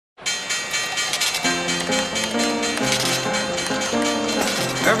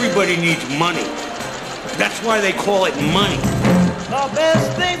Everybody needs money. That's why they call it money. The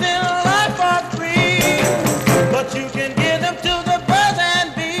best things in life are free, but you can give them to the birds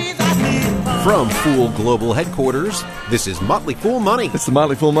and bees. From Fool Global Headquarters, this is Motley Fool Money. It's the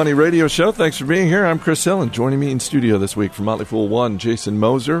Motley Fool Money radio show. Thanks for being here. I'm Chris Hill, and joining me in studio this week from Motley Fool One, Jason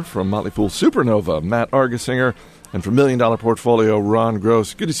Moser. From Motley Fool Supernova, Matt Argesinger. And from $1 Million Portfolio, Ron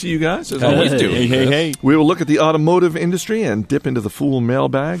Gross. Good to see you guys, as always. Hey. We will look at the automotive industry and dip into the Fool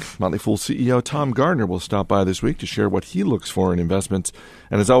mailbag. Motley Fool CEO Tom Gardner will stop by this week to share what he looks for in investments.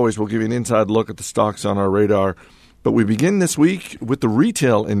 And as always, we'll give you an inside look at the stocks on our radar. But we begin this week with the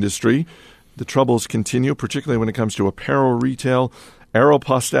retail industry. The troubles continue, particularly when it comes to apparel retail.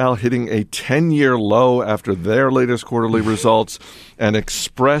 Aeropostale hitting a 10-year low after their latest quarterly results. And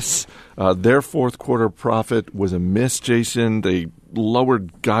Express, their fourth quarter profit was a miss, Jason. They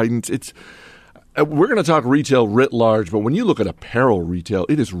lowered guidance. We're going to talk retail writ large, but when you look at apparel retail,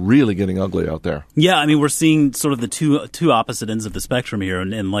 it is really getting ugly out there. Yeah, I mean, we're seeing sort of the two opposite ends of the spectrum here.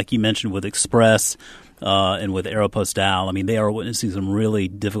 And like you mentioned with Express and with Aeropostale, I mean, they are witnessing some really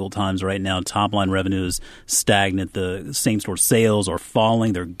difficult times right now. Top-line revenue is stagnant. The same-store sales are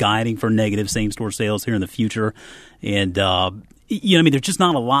falling. They're guiding for negative same-store sales here in the future. And I mean, there's just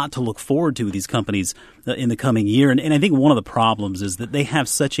not a lot to look forward to with these companies in the coming year. And I think one of the problems is that they have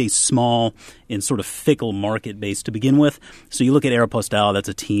such a small and sort of fickle market base to begin with. So you look at Aeropostale, that's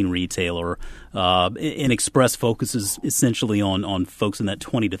a teen retailer. And Express focuses essentially on folks in that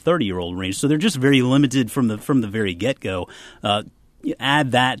 20 to 30-year-old range. So they're just very limited from the very get-go.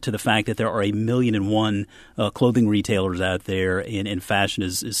 Add that to the fact that there are 1,000,001 clothing retailers out there, and fashion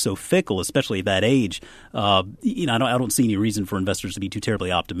is so fickle, especially at that age. I don't see any reason for investors to be too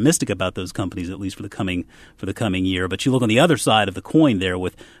terribly optimistic about those companies, at least for the coming year. But you look on the other side of the coin there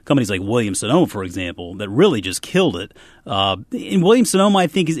with companies like Williams-Sonoma, for example, that really just killed it. And Williams-Sonoma, I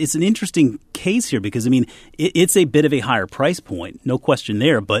think, is an interesting case here because, I mean, it's a bit of a higher price point, no question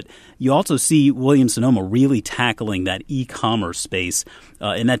there. But you also see Williams-Sonoma really tackling that e-commerce space.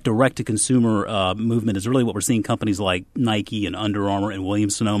 And that direct-to-consumer movement is really what we're seeing companies like Nike and Under Armour and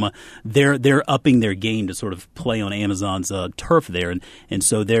Williams-Sonoma. They're upping their game to sort of play on Amazon's turf there. And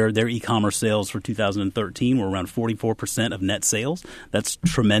so their e-commerce sales for 2013 were around 44% of net sales. That's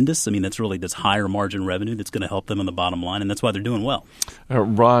tremendous. I mean, that's higher margin revenue that's going to help them on the bottom line, and that's why they're doing well.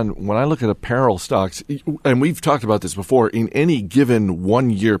 Ron, when I look at apparel stocks, and we've talked about this before, in any given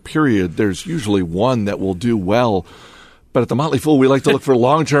one-year period, there's usually one that will do well. But at the Motley Fool, we like to look for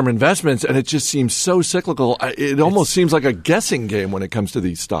long-term investments, and it just seems so cyclical. It almost seems like a guessing game when it comes to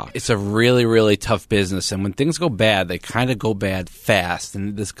these stocks. It's a really, really tough business, and when things go bad, they kind of go bad fast,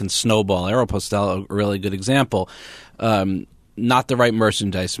 and this can snowball. Aeropostale, a really good example. Not the right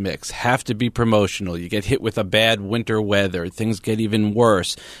merchandise mix, have to be promotional. You get hit with a bad winter weather, things get even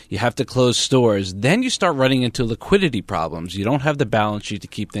worse. You have to close stores. Then you start running into liquidity problems. You don't have the balance sheet to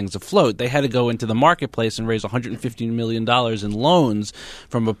keep things afloat. They had to go into the marketplace and raise $150 million in loans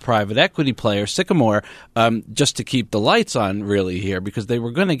from a private equity player, Sycamore, just to keep the lights on really here because they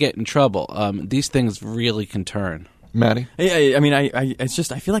were going to get in trouble. These things really can turn. Maddie? I mean, I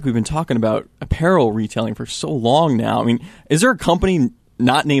feel like we've been talking about apparel retailing for so long now. I mean, is there a company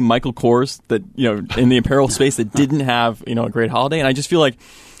not named Michael Kors that, in the apparel space that didn't have, a great holiday? And I just feel like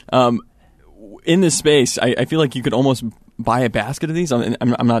in this space, I feel like you could almost buy a basket of these. I'm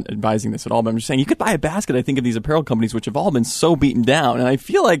not advising this at all, but I'm just saying you could buy a basket, I think, of these apparel companies, which have all been so beaten down. And I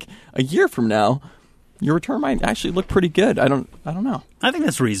feel like a year from now, your return might actually look pretty good. I don't know. I think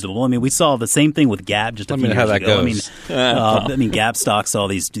that's reasonable. I mean, we saw the same thing with Gap just a few years ago. I mean, Gap stock saw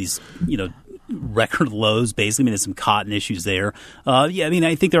these record lows, basically. I mean, there's some cotton issues there. I mean,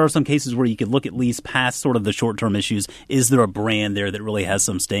 I think there are some cases where you could look at least past sort of the short-term issues. Is there a brand there that really has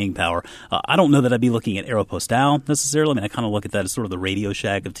some staying power? I don't know that I'd be looking at Aeropostale necessarily. I mean, I kind of look at that as sort of the Radio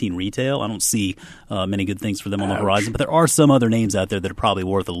Shack of teen retail. I don't see many good things for them on the horizon, but there are some other names out there that are probably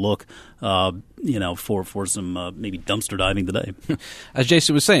worth a look, for some maybe dumpster diving today. As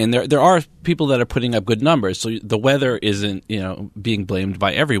Jason was saying, there are people that are putting up good numbers, so the weather isn't being blamed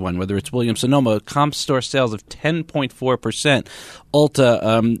by everyone, whether it's Williams-Sonoma, comp store sales of 10.4%.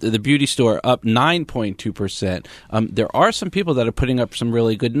 Ulta, the beauty store, up 9.2%. There are some people that are putting up some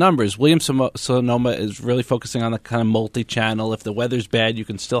really good numbers. Williams-Sonoma is really focusing on the kind of multi-channel. If the weather's bad, you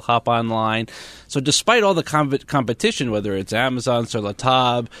can still hop online. So despite all the competition, whether it's Amazon, Sur La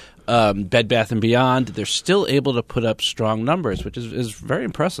Table, Bed Bath & Beyond, they're still able to put up strong numbers, which is very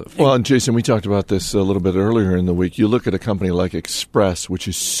impressive. Well, and Jason, we talked about this a little bit earlier in the week. You look at a company like Express, which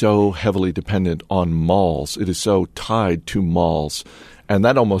is so heavily dependent on malls. It is so tied to malls. And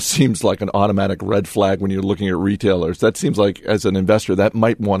that almost seems like an automatic red flag when you're looking at retailers. That seems like, as an investor, that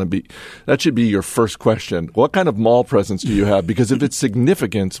should be your first question. What kind of mall presence do you have? Because if it's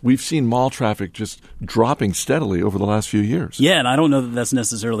significant, we've seen mall traffic just dropping steadily over the last few years. Yeah, and I don't know that that's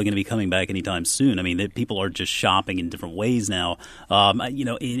necessarily going to be coming back anytime soon. I mean, people are just shopping in different ways now. And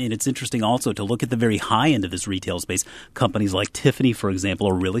it's interesting also to look at the very high end of this retail space. Companies like Tiffany, for example,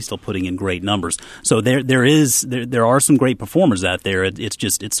 are really still putting in great numbers. So there are some great performers out there.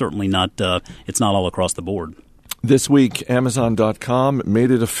 It's certainly not it's not all across the board. This week, Amazon.com made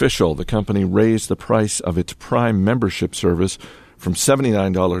it official. The company raised the price of its Prime membership service from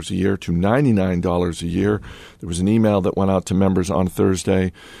 $79 a year to $99 a year. There was an email that went out to members on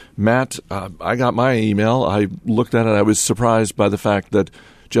Thursday. Matt, I got my email. I looked at it. I was surprised by the fact that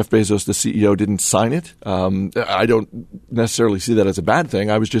Jeff Bezos, the CEO, didn't sign it. I don't necessarily see that as a bad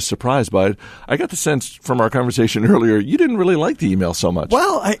thing. I was just surprised by it. I got the sense from our conversation earlier you didn't really like the email so much.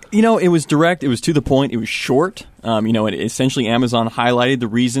 Well, it was direct. It was to the point. It was short. Essentially Amazon highlighted the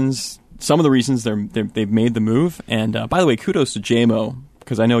reasons, some of the reasons they've made the move. And by the way, kudos to JMO,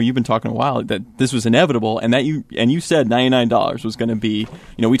 because I know you've been talking a while that this was inevitable, and you said $99 was going to be.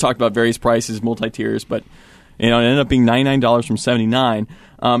 We talked about various prices, multi-tiers, but it ended up being $99 from $79.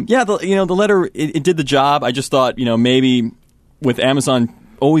 The letter it did the job. I just thought maybe with Amazon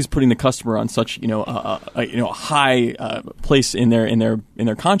always putting the customer on such a high place in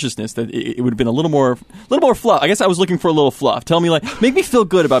their consciousness that it would have been a little more fluff. I guess I was looking for a little fluff. Tell me, make me feel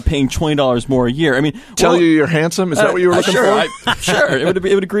good about paying $20 more a year. I mean, tell you you're handsome. Is that what you were looking for? Sure, it would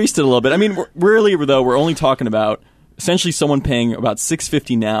have greased it a little bit. I mean, really though, we're only talking about essentially someone paying about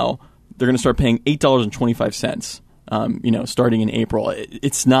 $6.50 now. They're going to start paying $8.25. Starting in April.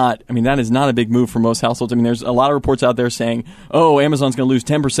 It's not, that is not a big move for most households. I mean, there's a lot of reports out there saying, Amazon's going to lose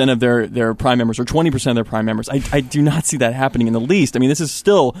 10% of their Prime members or 20% of their Prime members. I do not see that happening in the least. I mean, this is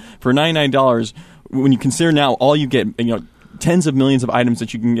still, for $99, when you consider now all you get, tens of millions of items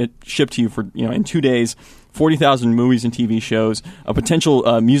that you can get shipped to you for, in 2 days, 40,000 movies and TV shows, a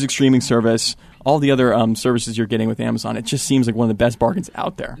potential music streaming service, all the other services you're getting with Amazon. It just seems like one of the best bargains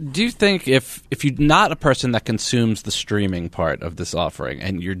out there. Do you think if you're not a person that consumes the streaming part of this offering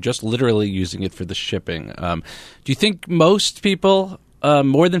and you're just literally using it for the shipping, do you think most people,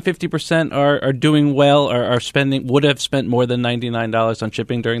 more than 50%, are doing well or would have spent more than $99 on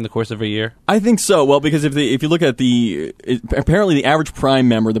shipping during the course of a year? I think so. Well, because if you look at apparently the average Prime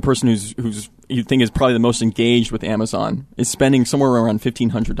member, the person who's you think is probably the most engaged with Amazon, is spending somewhere around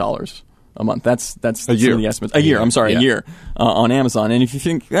 $1,500 a month. That's a year. The estimates. A year. I'm sorry, a year on Amazon. And if you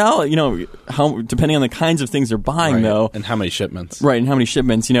think, how depending on the kinds of things they're buying, right, though, and how many shipments, right, and how many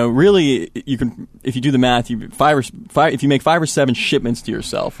shipments, really, you can, if you do the math, if you make 5 or 7 shipments to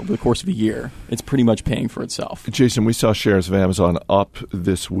yourself over the course of a year, it's pretty much paying for itself. Jason, we saw shares of Amazon up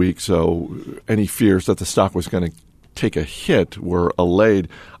this week, so any fears that the stock was going to take a hit were allayed.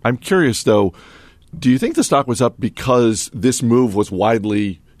 I'm curious, though, do you think the stock was up because this move was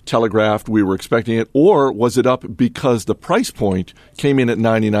widely telegraphed, we were expecting it, or was it up because the price point came in at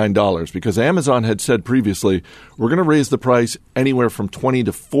 $99? Because Amazon had said previously, we're going to raise the price anywhere from $20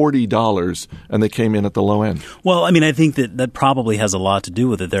 to $40, and they came in at the low end. Well, I think that probably has a lot to do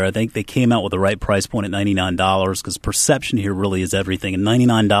with it there. I think they came out with the right price point at $99 because perception here really is everything, and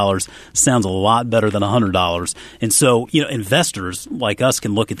 $99 sounds a lot better than $100. And so, investors like us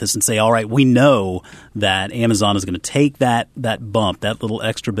can look at this and say, all right, we know that Amazon is going to take that bump, that little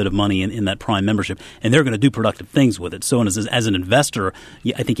extra bit of money in that Prime membership, and they're going to do productive things with it. So as an investor,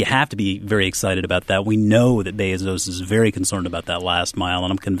 I think you have to be very excited about that. We know that Bezos is very concerned about that last mile,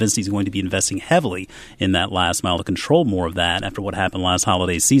 and I'm convinced he's going to be investing heavily in that last mile to control more of that after what happened last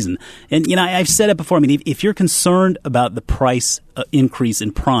holiday season. And, I've said it before. If you're concerned about the price increase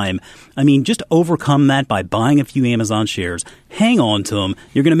in Prime, just overcome that by buying a few Amazon shares, hang on to them.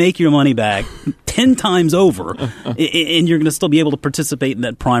 You're going to make your money back 10 times over, and you're going to still be able to participate in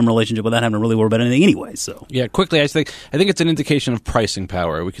that Prime relationship without having to really worry about anything anyway. So yeah, quickly, I think it's an indication of pricing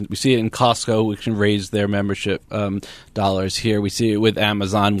power. We see it in Costco. We can raise their membership dollars here. We see it with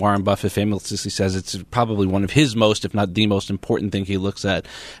Amazon. Warren Buffett famously says it's probably one of his most, if not the most important thing he looks at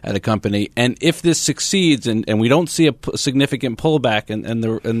a company. And if this succeeds and we don't see a significant pullback and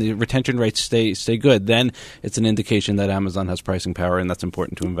the retention rates stay good, then it's an indication that Amazon has pricing power, and that's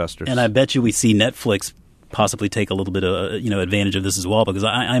important to investors. And I bet you we see Netflix possibly take a little bit of advantage of this as well, because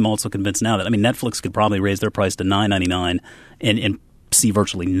I'm also convinced now that Netflix could probably raise their price to $9.99 and see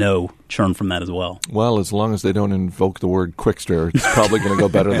virtually no churn from that as well. Well, as long as they don't invoke the word Quickster, it's probably going to go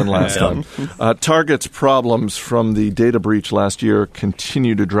better than last time. Target's problems from the data breach last year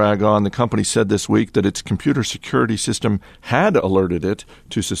continue to drag on. The company said this week that its computer security system had alerted it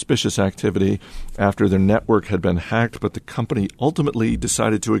to suspicious activity after their network had been hacked, but the company ultimately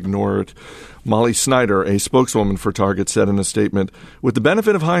decided to ignore it. Molly Snyder, a spokeswoman for Target, said in a statement, "With the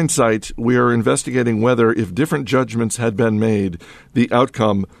benefit of hindsight, we are investigating whether, if different judgments had been made, the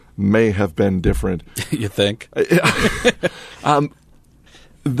outcome may have been different." You think?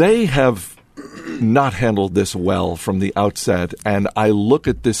 They have not handled this well from the outset, and I look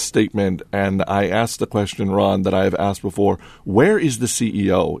at this statement and I ask the question, Ron, that I have asked before: where is the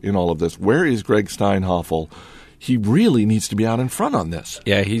CEO in all of this? Where is Greg Steinhoffel? He really needs to be out in front on this.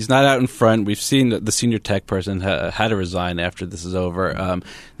 Yeah, he's not out in front. We've seen that the senior tech person had to resign after this is over.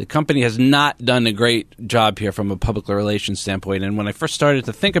 The company has not done a great job here from a public relations standpoint. And when I first started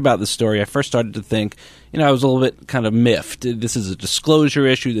to think about the story, I first started to think, I was a little bit kind of miffed. This is a disclosure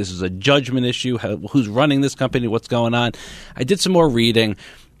issue. This is a judgment issue. Who's running this company? What's going on? I did some more reading.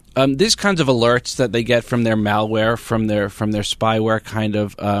 These kinds of alerts that they get from their malware, from their spyware kind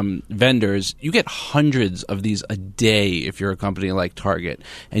of vendors, you get hundreds of these a day if you're a company like Target.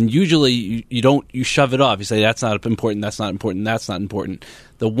 And usually you shove it off. You say, that's not important, that's not important, that's not important.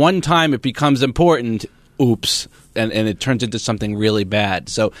 The one time it becomes important, oops, and it turns into something really bad.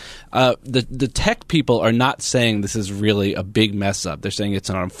 So the tech people are not saying this is really a big mess up. They're saying it's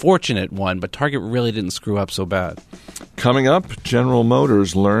an unfortunate one, but Target really didn't screw up so bad. Coming up, General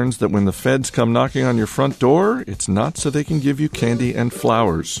Motors learns that when the feds come knocking on your front door, it's not so they can give you candy and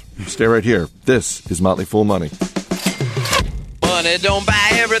flowers. Stay right here. This is Motley Fool Money. Money don't buy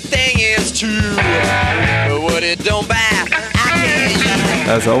everything, it's true. But what it don't buy,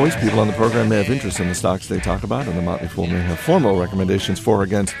 As always, people on the program may have interest in the stocks they talk about, and the Motley Fool may have formal recommendations for or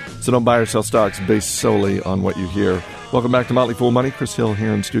against, so don't buy or sell stocks based solely on what you hear. Welcome back to Motley Fool Money. Chris Hill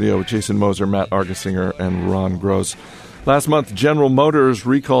here in studio with Jason Moser, Matt Argesinger, and Ron Gross. Last month, General Motors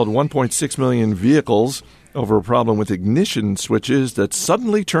recalled 1.6 million vehicles over a problem with ignition switches that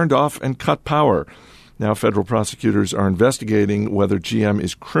suddenly turned off and cut power. Now, federal prosecutors are investigating whether GM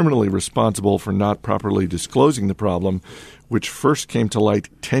is criminally responsible for not properly disclosing the problem, which first came to light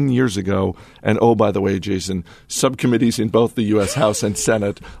 10 years ago. And, oh, by the way, Jason, subcommittees in both the U.S. House and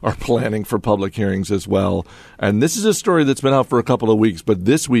Senate are planning for public hearings as well. And this is a story that's been out for a couple of weeks, but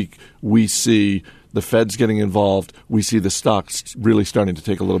this week we see the feds getting involved. We see the stocks really starting to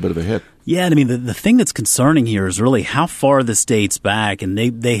take a little bit of a hit. Yeah, I mean, the thing that's concerning here is really how far this dates back. And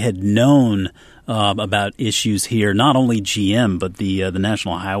they had known about issues here, not only GM, but the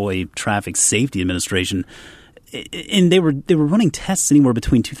National Highway Traffic Safety Administration. And they were running tests anywhere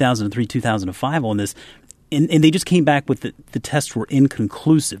between 2003 2005 on this, and they just came back with the tests were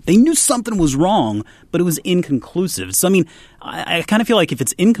inconclusive. They knew something was wrong, but it was inconclusive. So, I mean, I kind of feel like if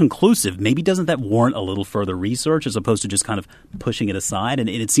it's inconclusive, maybe doesn't that warrant a little further research as opposed to just kind of pushing it aside? And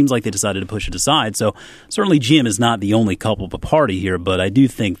it seems like they decided to push it aside. So certainly GM is not the only culpable party here, but I do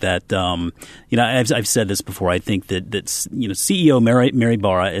think that, I've said this before. I think that CEO Mary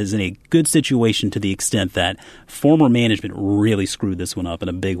Barra is in a good situation to the extent that former management really screwed this one up in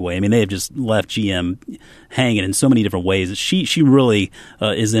a big way. I mean, they have just left GM hanging in so many different ways. She really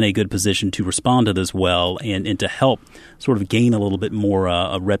is in a good position to respond to this well and to help sort of gain a little bit more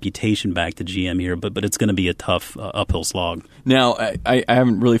a reputation back to GM here, but it's going to be a tough uphill slog. Now, I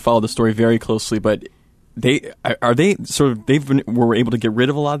haven't really followed the story very closely, but were able to get rid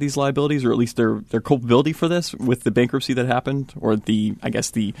of a lot of these liabilities, or at least their culpability for this with the bankruptcy that happened, or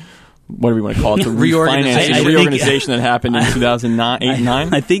whatever you want to call it, the reorganization that happened in 2008 and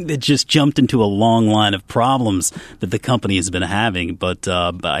 2009? I think that just jumped into a long line of problems that the company has been having, but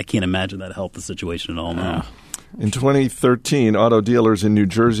I can't imagine that helped the situation at all now. In 2013, auto dealers in New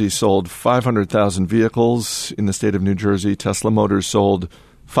Jersey sold 500,000 vehicles. In the state of New Jersey, Tesla Motors sold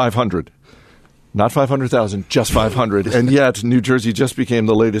 500. Not 500,000, just 500. And yet, New Jersey just became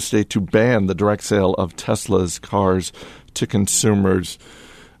the latest state to ban the direct sale of Tesla's cars to consumers.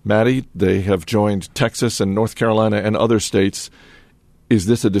 Maddie, they have joined Texas and North Carolina and other states. Is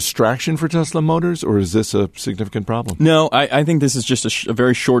this a distraction for Tesla Motors, or is this a significant problem? No, I think this is just a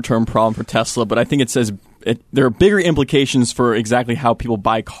very short-term problem for Tesla, but I think there are bigger implications for exactly how people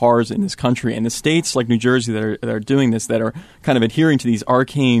buy cars in this country. And the states like New Jersey that are doing this, that are kind of adhering to these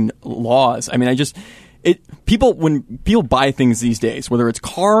arcane laws. I mean, when people buy things these days, whether it's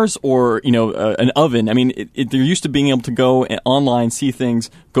cars or an oven, I mean, they're used to being able to go online, see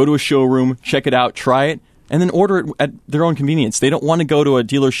things, go to a showroom, check it out, try it, and then order it at their own convenience. They don't want to go to a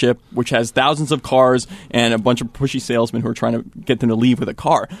dealership which has thousands of cars and a bunch of pushy salesmen who are trying to get them to leave with a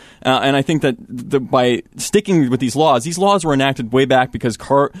car. And I think that by sticking with these laws were enacted way back because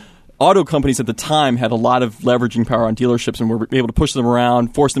auto companies at the time had a lot of leveraging power on dealerships and were able to push them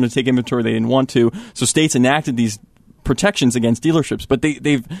around, force them to take inventory they didn't want to. So states enacted these protections against dealerships, but these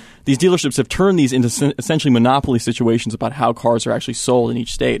dealerships have turned these into essentially monopoly situations about how cars are actually sold in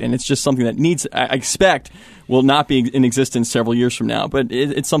each state, and it's just something that I expect will not be in existence several years from now, but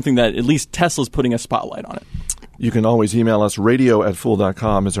it's something that at least Tesla's putting a spotlight on it. You can always email us.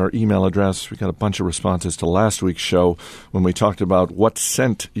 radio@fool.com is our email address. We got a bunch of responses to last week's show when we talked about what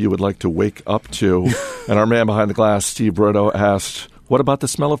scent you would like to wake up to. And our man behind the glass, Steve Brodo, asked, what about the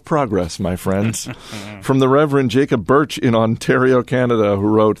smell of progress, my friends? From the Reverend Jacob Birch in Ontario, Canada, who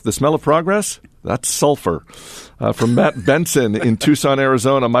wrote, the smell of progress? That's sulfur. From Matt Benson in Tucson,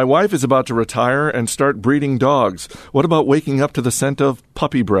 Arizona, my wife is about to retire and start breeding dogs. What about waking up to the scent of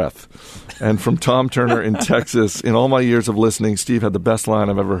puppy breath? And from Tom Turner in Texas, in all my years of listening, Steve had the best line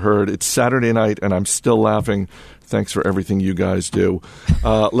I've ever heard. It's Saturday night, and I'm still laughing. Thanks for everything you guys do.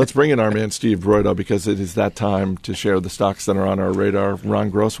 Let's bring in our man, Steve Broido, because it is that time to share the stocks that are on our radar.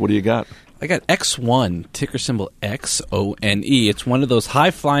 Ron Gross, what do you got? I got X1, ticker symbol XONE. It's one of those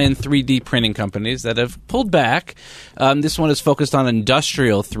high-flying 3D printing companies that have pulled back. This one is focused on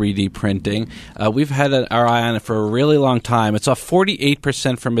industrial 3D printing. We've had our eye on it for a really long time. It's off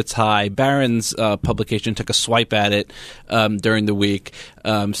 48% from its high. Barron's publication took a swipe at it during the week,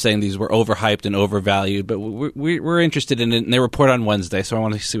 saying these were overhyped and overvalued. But we're interested in it, and they report on Wednesday, so I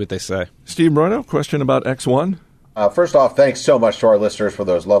want to see what they say. Steve Broido, question about X1? First off, thanks so much to our listeners for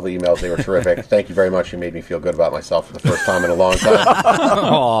those lovely emails. They were terrific. Thank you very much. You made me feel good about myself for the first time in a long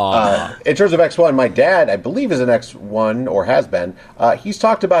time. In terms of X1, my dad, I believe, is an X1 or has been. He's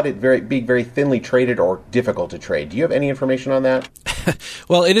talked about it being very thinly traded or difficult to trade. Do you have any information on that?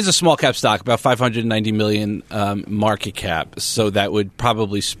 Well, it is a small cap stock, about 590 million market cap, so that would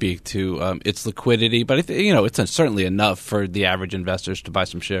probably speak to its liquidity. But it's certainly enough for the average investors to buy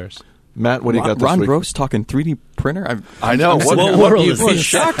some shares. Matt, what do you got this Ron week? Gross talking 3D printer? I know. What world is this?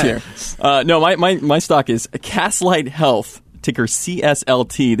 Shocked here. No, my stock is Castlight Health, ticker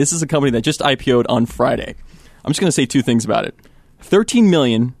CSLT. This is a company that just IPO'd on Friday. I'm just going to say two things about it. $13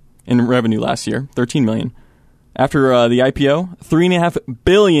 million in revenue last year. $13 million. After the IPO, $3.5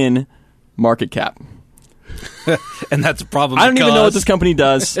 billion market cap. And that's a problem. I don't even know what this company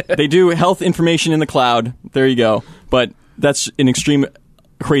does. They do health information in the cloud. There you go. But that's an extreme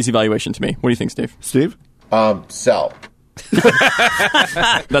crazy valuation to me. What do you think, Steve? Steve? Sell.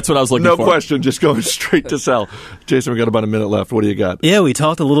 That's what I was looking for. No question, just going straight to sell. Jason, we got about a minute left. What do you got? Yeah, we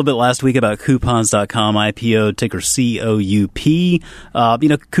talked a little bit last week about coupons.com IPO, ticker COUP.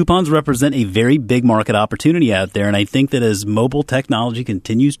 Coupons represent a very big market opportunity out there, and I think that as mobile technology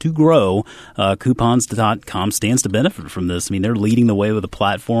continues to grow, coupons.com stands to benefit from this. I mean, they're leading the way with a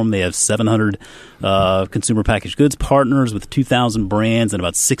platform. They have 700 consumer packaged goods partners with 2,000 brands and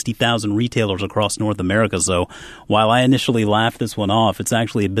about 60,000 retailers across North America. So while I initially laughed this one off, it's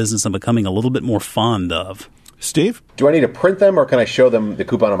actually a business I'm becoming a little bit more fond of. Steve? Do I need to print them, or can I show them the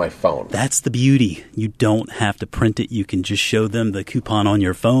coupon on my phone? That's the beauty. You don't have to print it. You can just show them the coupon on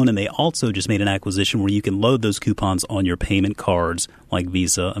your phone, and they also just made an acquisition where you can load those coupons on your payment cards like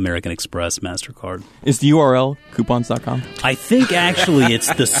Visa, American Express, MasterCard. Is the URL coupons.com? I think actually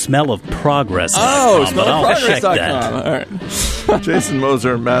it's the smell of progress. smellofprogress.com. All right. Jason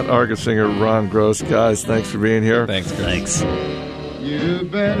Moser, Matt Argersinger, Ron Gross. Guys, thanks for being here. Thanks. Thanks. You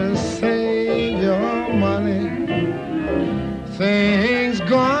better save your money. Things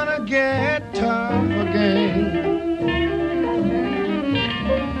gonna get tough again.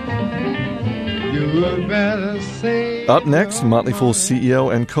 You better save. Up next, Motley Fool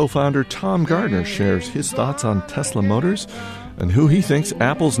CEO and co-founder Tom Gardner shares his thoughts on Tesla Motors and who he thinks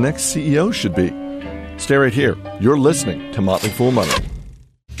Apple's next CEO should be. Stay right here. You're listening to Motley Fool Money.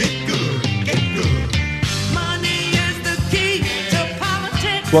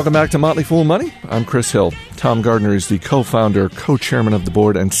 Welcome back to Motley Fool Money. I'm Chris Hill. Tom Gardner is the co-founder, co-chairman of the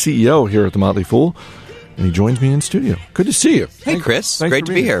board, and CEO here at the Motley Fool, and he joins me in studio. Good to see you. Hey, Chris. Thanks Great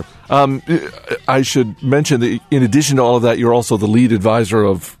to be here. I should mention that in addition to all of that, you're also the lead advisor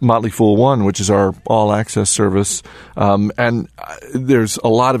of Motley Fool One, which is our all-access service. And there's a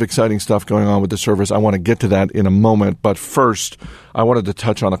lot of exciting stuff going on with the service. I want to get to that in a moment. But first, I wanted to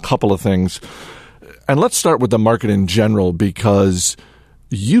touch on a couple of things. And let's start with the market in general, because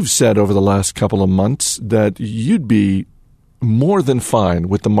you've said over the last couple of months that you'd be more than fine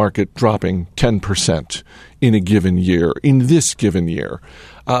with the market dropping 10% in a given year, in this given year.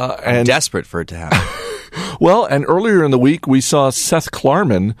 I'm desperate for it to happen. Well, and earlier in the week, we saw Seth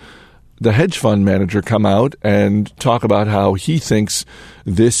Klarman, the hedge fund manager, come out and talk about how he thinks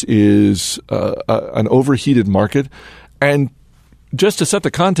this is an overheated market. And just to set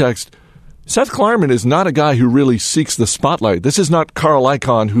the context, Seth Klarman is not a guy who really seeks the spotlight. This is not Carl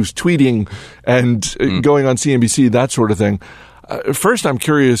Icahn who's tweeting and going on CNBC, that sort of thing. First, I'm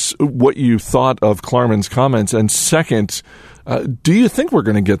curious what you thought of Klarman's comments. And second, do you think we're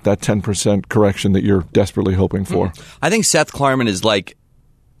going to get that 10% correction that you're desperately hoping for? I think Seth Klarman is like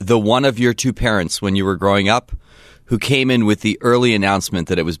the one of your two parents when you were growing up who came in with the early announcement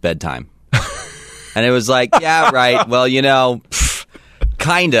that it was bedtime. And it was like, yeah, right. Well,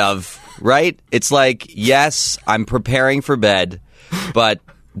 kind of, right? It's like, yes, I'm preparing for bed, but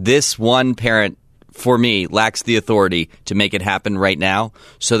this one parent, for me, lacks the authority to make it happen right now.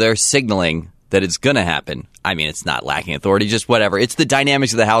 So they're signaling that it's going to happen. I mean, it's not lacking authority, just whatever. It's the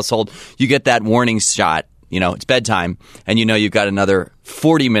dynamics of the household. You get that warning shot. It's bedtime, and you've got another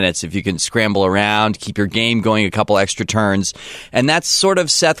 40 minutes if you can scramble around, keep your game going a couple extra turns. And that's sort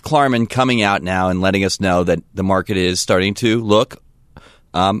of Seth Klarman coming out now and letting us know that the market is starting to look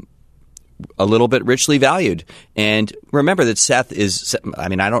a little bit richly valued. And remember that Seth is – I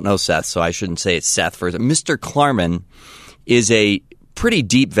don't know Seth, so I shouldn't say it's Seth first. Mr. Klarman is a pretty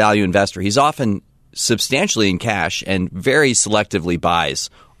deep value investor. He's often substantially in cash and very selectively buys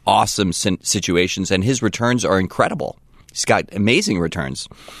awesome situations, and his returns are incredible. He's got amazing returns.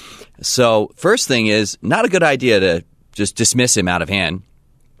 So first thing is, not a good idea to just dismiss him out of hand,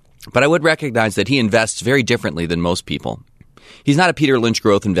 but I would recognize that he invests very differently than most people. He's not a Peter Lynch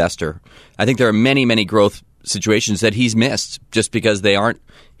growth investor. I think there are many, many growth situations that he's missed just because they aren't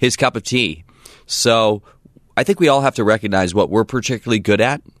his cup of tea. So I think we all have to recognize what we're particularly good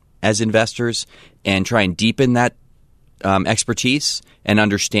at as investors and try and deepen that expertise and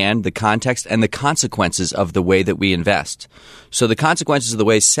understand the context and the consequences of the way that we invest. So the consequences of the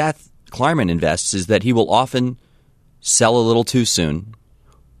way Seth Klarman invests is that he will often sell a little too soon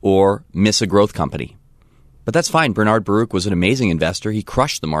or miss a growth company. But that's fine. Bernard Baruch was an amazing investor. He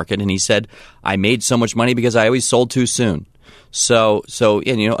crushed the market, and he said, I made so much money because I always sold too soon. So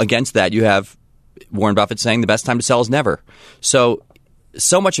against that, you have Warren Buffett saying the best time to sell is never. So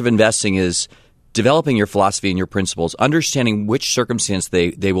much of investing is developing your philosophy and your principles, understanding which circumstance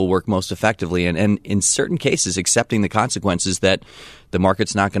they will work most effectively, and in certain cases, accepting the consequences that the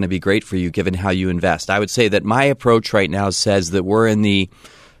market's not going to be great for you given how you invest. I would say that my approach right now says that we're in the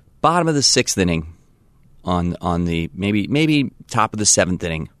bottom of the sixth inning on the maybe top of the seventh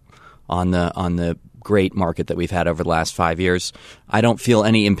inning on the great market that we've had over the last 5 years. I don't feel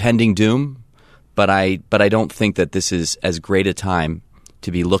any impending doom, but I don't think that this is as great a time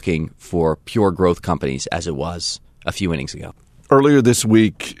to be looking for pure growth companies as it was a few innings ago. Earlier this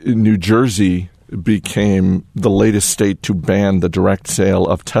week, New Jersey became the latest state to ban the direct sale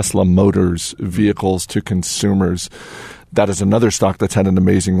of Tesla Motors vehicles to consumers. That is another stock that's had an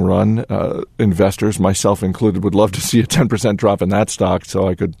amazing run. Investors, myself included, would love to see a 10% drop in that stock so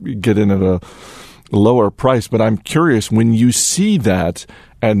I could get in at a lower price. But I'm curious, when you see that,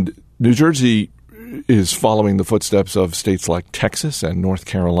 and New Jersey is following the footsteps of states like Texas and North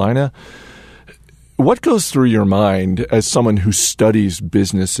Carolina, what goes through your mind as someone who studies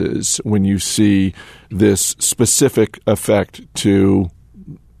businesses when you see this specific effect to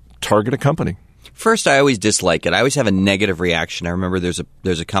target a company? First, I always dislike it. I always have a negative reaction. I remember there's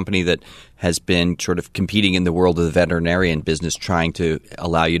a company that has been sort of competing in the world of the veterinarian business, trying to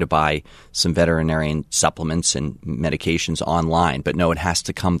allow you to buy some veterinarian supplements and medications online. But no, it has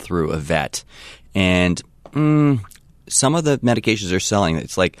to come through a vet. And some of the medications they're selling,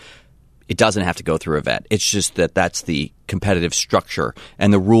 it's like it doesn't have to go through a vet. It's just that's the competitive structure,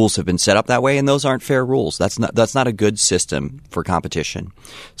 and the rules have been set up that way, and those aren't fair rules. That's not a good system for competition.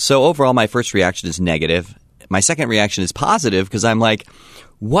 So overall, my first reaction is negative. My second reaction is positive because I'm like,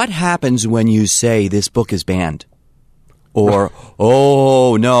 what happens when you say this book is banned? Or,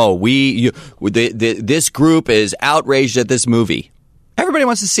 oh, no, this group is outraged at this movie. Everybody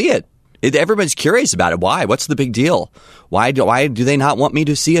wants to see it. Everybody's curious about it. Why? What's the big deal? Why do they not want me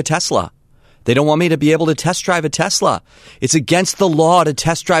to see a Tesla? They don't want me to be able to test drive a Tesla. It's against the law to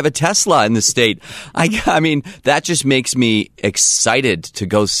test drive a Tesla in the state. I mean, that just makes me excited to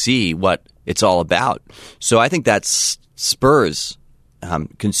go see what it's all about. So I think that spurs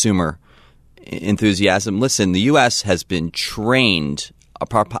consumer enthusiasm. Listen, the U.S. has been trained,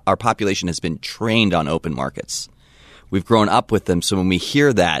 our population has been trained on open markets. We've grown up with them. So when we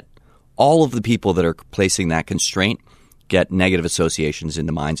hear that, all of the people that are placing that constraint get negative associations in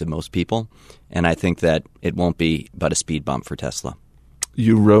the minds of most people. And I think that it won't be but a speed bump for Tesla.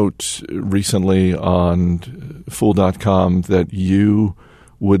 You wrote recently on Fool.com that you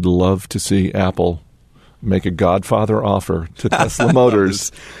would love to see Apple make a Godfather offer to Tesla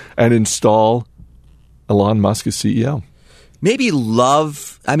Motors and install Elon Musk as CEO. Maybe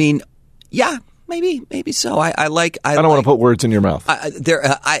love. I mean, yeah, maybe so. I don't want to put words in your mouth.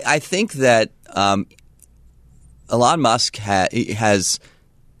 I think that Elon Musk has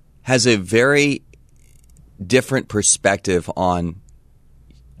a very different perspective on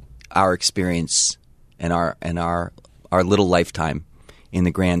our experience and our little lifetime in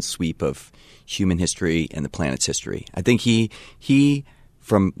the grand sweep of human history and the planet's history. I think he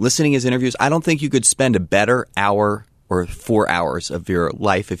from listening to his interviews, I don't think you could spend a better hour or 4 hours of your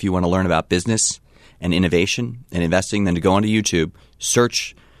life if you want to learn about business and innovation and investing than to go onto YouTube,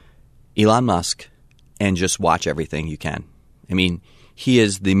 search Elon Musk, and just watch everything you can. I mean, he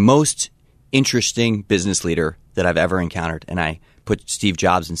is the most interesting business leader that I've ever encountered, and I put Steve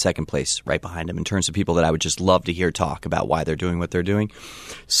Jobs in second place right behind him in terms of people that I would just love to hear talk about why they're doing what they're doing.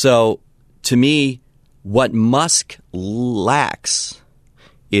 So to me, what Musk lacks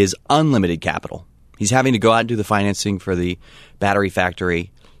is unlimited capital. He's having to go out and do the financing for the battery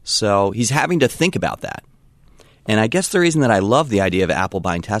factory. So he's having to think about that. And I guess the reason that I love the idea of Apple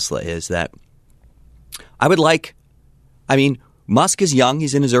buying Tesla is that Musk is young.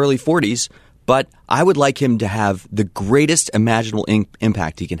 He's in his early 40s. But I would like him to have the greatest imaginable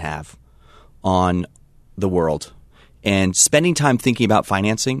impact he can have on the world. And spending time thinking about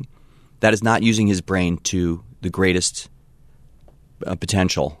financing, that is not using his brain to the greatest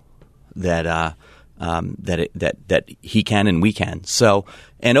potential that he can and we can. So,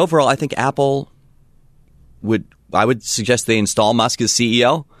 and overall, I think Apple I would suggest they install Musk as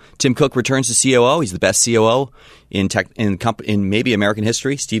CEO. Tim Cook returns to COO. He's the best COO in maybe American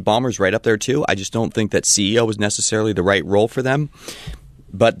history. Steve Ballmer's right up there too. I just don't think that CEO is necessarily the right role for them.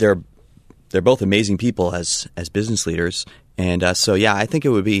 But they're both amazing people as business leaders. And so I think it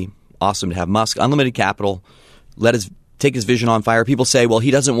would be awesome to have Musk, unlimited capital, take his vision on fire. People say, well,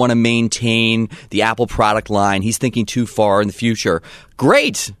 he doesn't want to maintain the Apple product line. He's thinking too far in the future.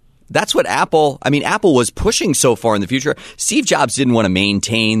 Great. That's what Apple was pushing so far in the future. Steve Jobs didn't want to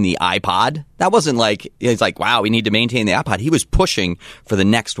maintain the iPod. That wasn't like, it's like, wow, we need to maintain the iPod. He was pushing for the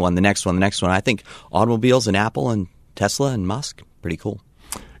next one. I think automobiles and Apple and Tesla and Musk, pretty cool.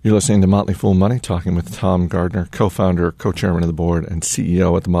 You're listening to Motley Fool Money, talking with Tom Gardner, co-founder, co-chairman of the board, and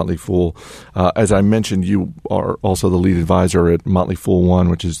CEO at the Motley Fool. As I mentioned, you are also the lead advisor at Motley Fool One,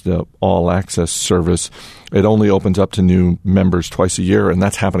 which is the all-access service. It only opens up to new members twice a year, and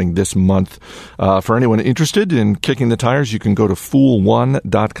that's happening this month. For anyone interested in kicking the tires, you can go to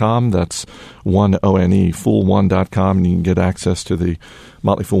fool1.com. That's one-O-N-E, fool1.com, and you can get access to the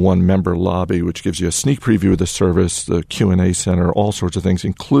Motley Fool One member lobby, which gives you a sneak preview of the service, the Q&A center, all sorts of things,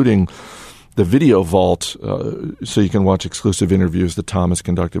 including the video vault, so you can watch exclusive interviews that Tom has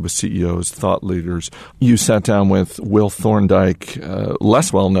conducted with CEOs, thought leaders. You sat down with Will Thorndike,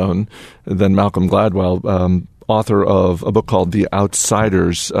 less well-known than Malcolm Gladwell, author of a book called The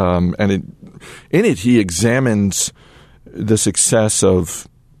Outsiders, and in it he examines the success of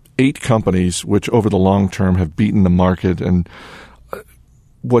 8 companies which over the long term have beaten the market. And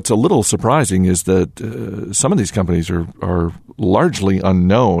what's a little surprising is that some of these companies are largely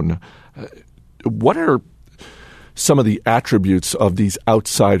unknown. What are some of the attributes of these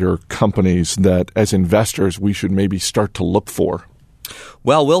outsider companies that, as investors, we should maybe start to look for?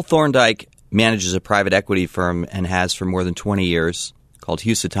 Well, Will Thorndike manages a private equity firm and has for more than 20 years called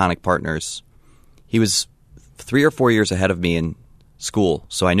Housatonic Partners. He was 3 or 4 years ahead of me in school,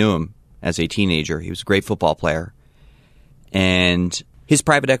 so I knew him as a teenager. He was a great football player. And his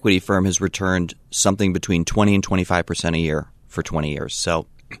private equity firm has returned something between 20 and 25% a year for 20 years. So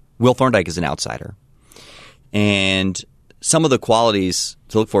Will Thorndike is an outsider. And some of the qualities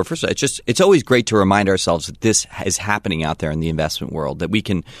to look for, first of all, it's always great to remind ourselves that this is happening out there in the investment world, that we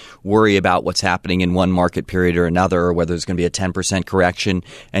can worry about what's happening in one market period or another, or whether there's going to be a 10% correction,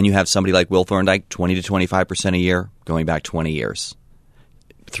 and you have somebody like Will Thorndike, 20 to 25% a year, going back 20 years,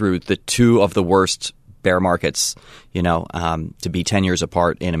 through the 2 of the worst bear markets, to be 10 years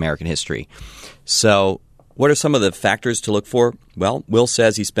apart in American history. So what are some of the factors to look for? Well, Will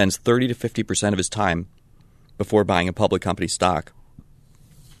says he spends 30 to 50% of his time before buying a public company stock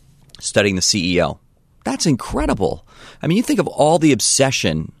studying the CEO. That's incredible. I mean, you think of all the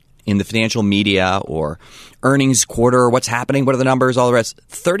obsession in the financial media or earnings quarter, what's happening, what are the numbers, all the rest.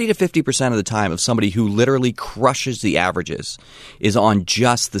 30 to 50% of the time of somebody who literally crushes the averages is on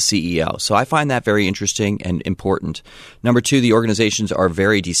just the CEO. So I find that very interesting and important. Number 2, the organizations are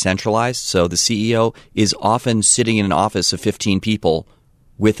very decentralized. So the CEO is often sitting in an office of 15 people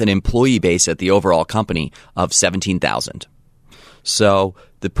with an employee base at the overall company of 17,000. So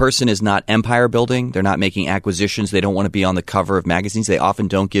the person is not empire building. They're not making acquisitions. They don't want to be on the cover of magazines. They often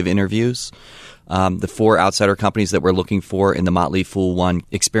don't give interviews. The 4 outsider companies that we're looking for in the Motley Fool One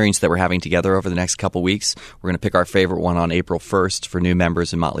experience that we're having together over the next couple weeks, we're going to pick our favorite one on April 1st for new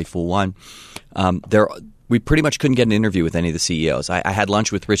members in Motley Fool One. We pretty much couldn't get an interview with any of the CEOs. I had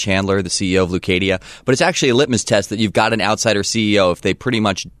lunch with Rich Handler, the CEO of Leucadia, but it's actually a litmus test that you've got an outsider CEO if they pretty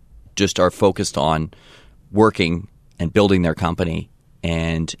much just are focused on working and building their company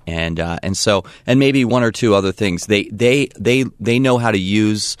and maybe one or two other things. They know how to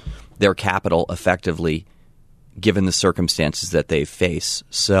use their capital effectively given the circumstances that they face.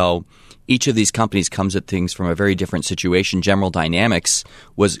 So each of these companies comes at things from a very different situation. General Dynamics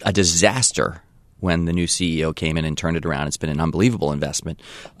was a disaster when the new CEO came in and turned it around. It's been an unbelievable investment.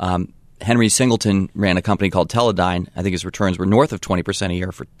 Henry Singleton ran a company called Teledyne. I think his returns were north of 20% a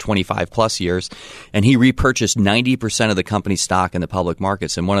year for 25 plus years. And he repurchased 90% of the company's stock in the public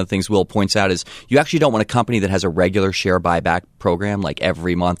markets. And one of the things Will points out is you actually don't want a company that has a regular share buyback program, like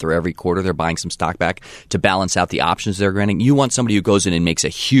every month or every quarter they're buying some stock back to balance out the options they're granting. You want somebody who goes in and makes a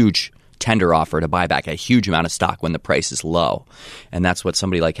huge tender offer to buy back a huge amount of stock when the price is low. And that's what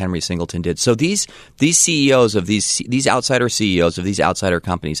somebody like Henry Singleton did. So these CEOs of these outsider CEOs of these outsider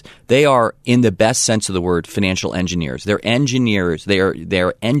companies, they are, in the best sense of the word, financial engineers. They're engineers.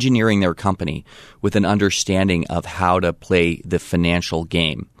 They're engineering their company with an understanding of how to play the financial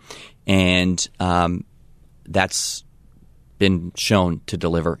game. And that's been shown to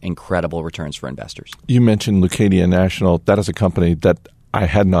deliver incredible returns for investors. You mentioned Leucadia National. That is a company that I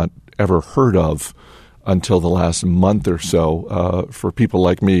had not ever heard of until the last month or so. For people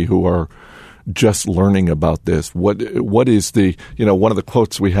like me who are just learning about this, what is the, one of the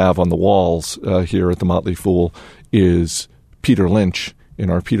quotes we have on the walls here at the Motley Fool is Peter Lynch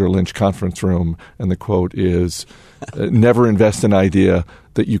in our Peter Lynch conference room, and the quote is, "Never invest an idea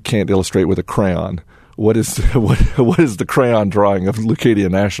that you can't illustrate with a crayon." What is the crayon drawing of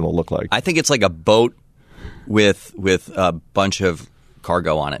Leucadia National look like? I think it's like a boat with a bunch of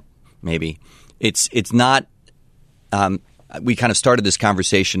cargo on it. Maybe it's not. We kind of started this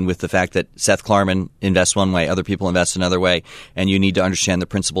conversation with the fact that Seth Klarman invests one way, other people invest another way, and you need to understand the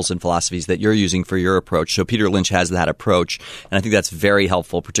principles and philosophies that you're using for your approach. So Peter Lynch has that approach, and I think that's very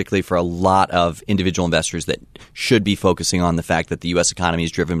helpful, particularly for a lot of individual investors that should be focusing on the fact that the U.S. economy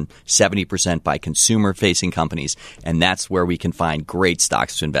is driven 70% by consumer-facing companies, and that's where we can find great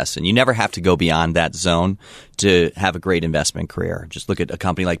stocks to invest in. You never have to go beyond that zone to have a great investment career. Just look at a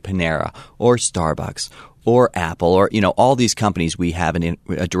company like Panera or Starbucks or Apple, or all these companies we have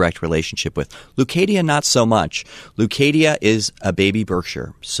a direct relationship with. Leucadia, not so much. Leucadia is a baby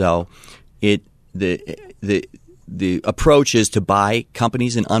Berkshire, so the approach is to buy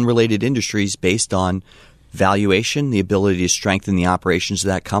companies in unrelated industries based on valuation, the ability to strengthen the operations of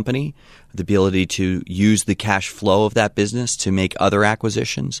that company, the ability to use the cash flow of that business to make other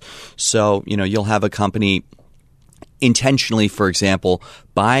acquisitions. So you'll have a company intentionally, for example,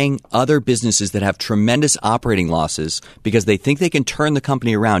 buying other businesses that have tremendous operating losses because they think they can turn the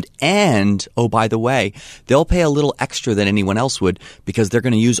company around. And, oh, by the way, they'll pay a little extra than anyone else would because they're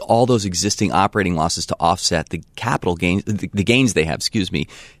going to use all those existing operating losses to offset the capital gains, the gains they have,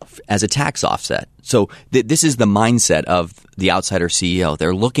 as a tax offset. So this is the mindset of the outsider CEO.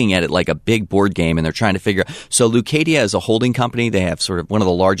 They're looking at it like a big board game, and they're trying to figure out. So Leucadia is a holding company. They have sort of one of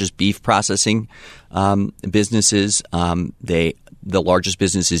the largest beef processing businesses. The largest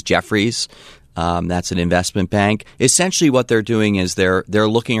business is Jefferies. That's an investment bank. Essentially what they're doing is they're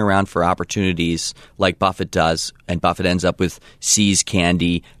looking around for opportunities like Buffett does, and Buffett ends up with See's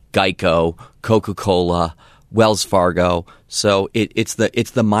Candy, Geico, Coca-Cola, Wells Fargo. So it's the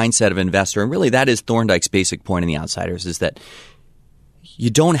mindset of an investor. And really that is Thorndike's basic point in The Outsiders, is that you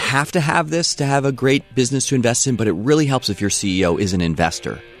don't have to have this to have a great business to invest in, but it really helps if your CEO is an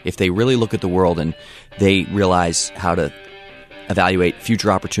investor. If they really look at the world and they realize how to evaluate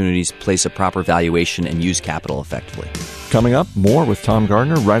future opportunities, place a proper valuation, and use capital effectively. Coming up, more with Tom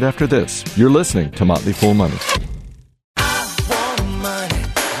Gardner right after this. You're listening to Motley Fool Money.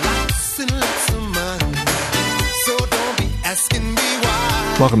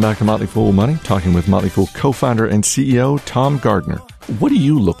 Welcome back to Motley Fool Money, talking with Motley Fool co-founder and CEO Tom Gardner. What do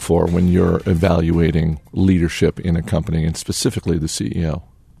you look for when you're evaluating leadership in a company, and specifically the CEO?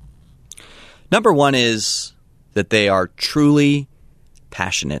 Number one is that they are truly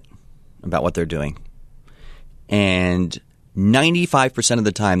passionate about what they're doing. And 95% of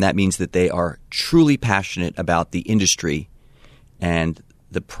the time, that means that they are truly passionate about the industry and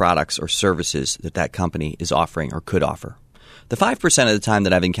the products or services that company is offering or could offer. The 5% of the time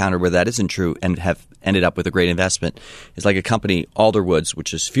that I've encountered where that isn't true and have ended up with a great investment is like a company, Alderwoods,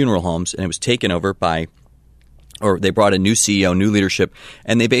 which is funeral homes, and it was taken over by or they brought a new CEO, new leadership,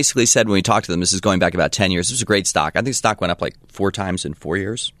 and they basically said when we talked to them, this is going back about 10 years, this was a great stock. I think the stock went up like 4 times in 4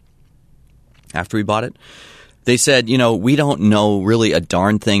 years after we bought it. They said, we don't know really a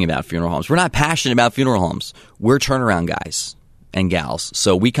darn thing about funeral homes. We're not passionate about funeral homes. We're turnaround guys and gals.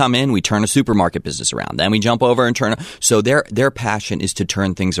 So we come in, we turn a supermarket business around. Then we jump over and turn. So their passion is to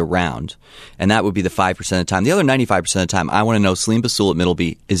turn things around. And that would be the 5% of the time. The other 95% of the time, I want to know Salim Basul at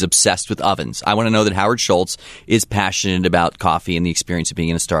Middleby is obsessed with ovens. I want to know that Howard Schultz is passionate about coffee and the experience of being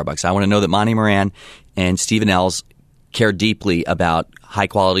in a Starbucks. I want to know that Monty Moran and Stephen Els care deeply about high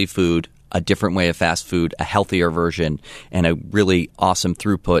quality food, a different way of fast food, a healthier version, and a really awesome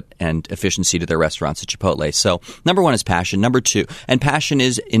throughput and efficiency to their restaurants at Chipotle. So number 1 is passion. Number 2, and passion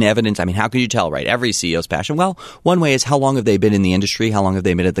is in evidence. I mean, how can you tell, right? Every CEO's passion. Well, one way is how long have they been in the industry? How long have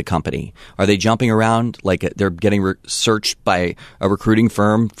they been at the company? Are they jumping around like they're getting searched by a recruiting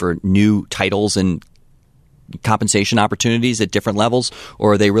firm for new titles and compensation opportunities at different levels?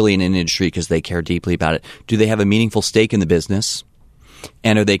 Or are they really in an industry because they care deeply about it? Do they have a meaningful stake in the business?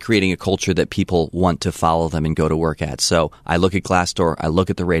 And are they creating a culture that people want to follow them and go to work at? So I look at Glassdoor, I look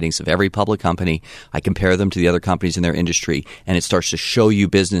at the ratings of every public company, I compare them to the other companies in their industry, and it starts to show you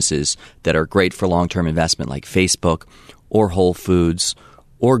businesses that are great for long-term investment like Facebook or Whole Foods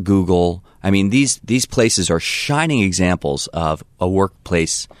or Google. I mean, these places are shining examples of a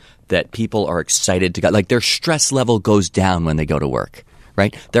workplace that people are excited to go. Like their stress level goes down when they go to work.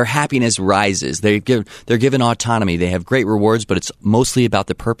 Right? Their happiness rises. They're given autonomy. They have great rewards, but it's mostly about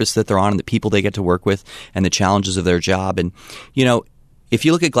the purpose that they're on and the people they get to work with and the challenges of their job. And, if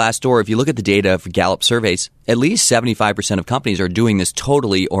you look at Glassdoor, if you look at the data for Gallup surveys, at least 75% of companies are doing this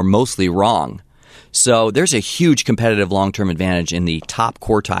totally or mostly wrong. So there's a huge competitive long-term advantage in the top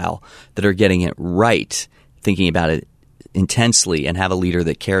quartile that are getting it right, thinking about it intensely, and have a leader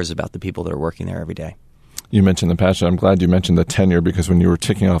that cares about the people that are working there every day. You mentioned the passion. I'm glad you mentioned the tenure because when you were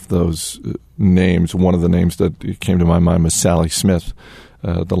ticking off those names, one of the names that came to my mind was Sally Smith,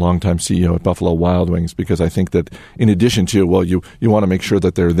 the longtime CEO at Buffalo Wild Wings, because I think that in addition to, you want to make sure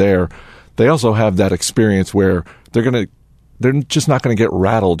that they're there, they also have that experience where they're just not going to get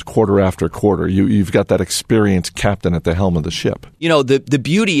rattled quarter after quarter. You've got that experienced captain at the helm of the ship. The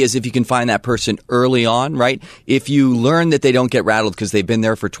beauty is if you can find that person early on, right? If you learn that they don't get rattled because they've been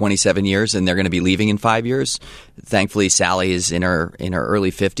there for 27 years and they're going to be leaving in 5 years. Thankfully, Sally is in her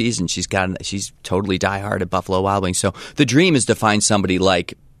early 50s and she's totally diehard at Buffalo Wild Wings. So the dream is to find somebody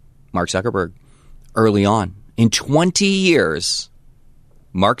like Mark Zuckerberg early on. In 20 years,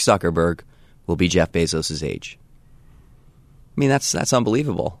 Mark Zuckerberg will be Jeff Bezos' age. I mean, that's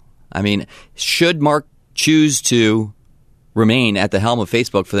unbelievable. I mean, should Mark choose to remain at the helm of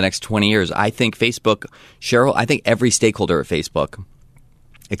Facebook for the next 20 years, I think I think every stakeholder at Facebook,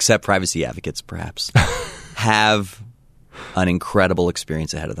 except privacy advocates perhaps, have an incredible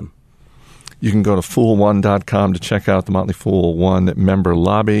experience ahead of them. You can go to fool1.com to check out the Motley Fool 1 member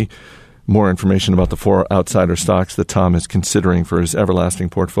lobby. More information about the 4 outsider stocks that Tom is considering for his everlasting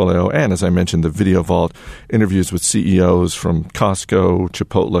portfolio. And as I mentioned, the Video Vault interviews with CEOs from Costco,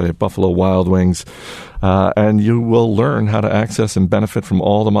 Chipotle, Buffalo Wild Wings. And you will learn how to access and benefit from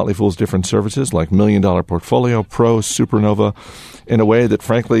all the Motley Fool's different services like $1 Million Portfolio, Pro, Supernova, in a way that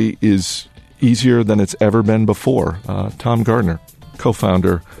frankly is easier than it's ever been before. Tom Gardner,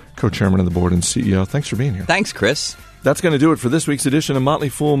 co-founder, co-chairman of the board and CEO. Thanks for being here. Thanks, Chris. That's going to do it for this week's edition of Motley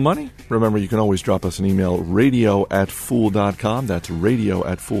Fool Money. Remember, you can always drop us an email, radio@fool.com. That's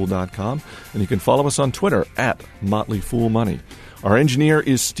radio@fool.com. And you can follow us on Twitter @MotleyFoolMoney. Our engineer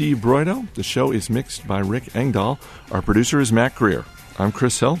is Steve Broido. The show is mixed by Rick Engdahl. Our producer is Matt Greer. I'm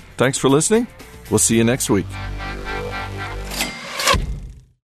Chris Hill. Thanks for listening. We'll see you next week.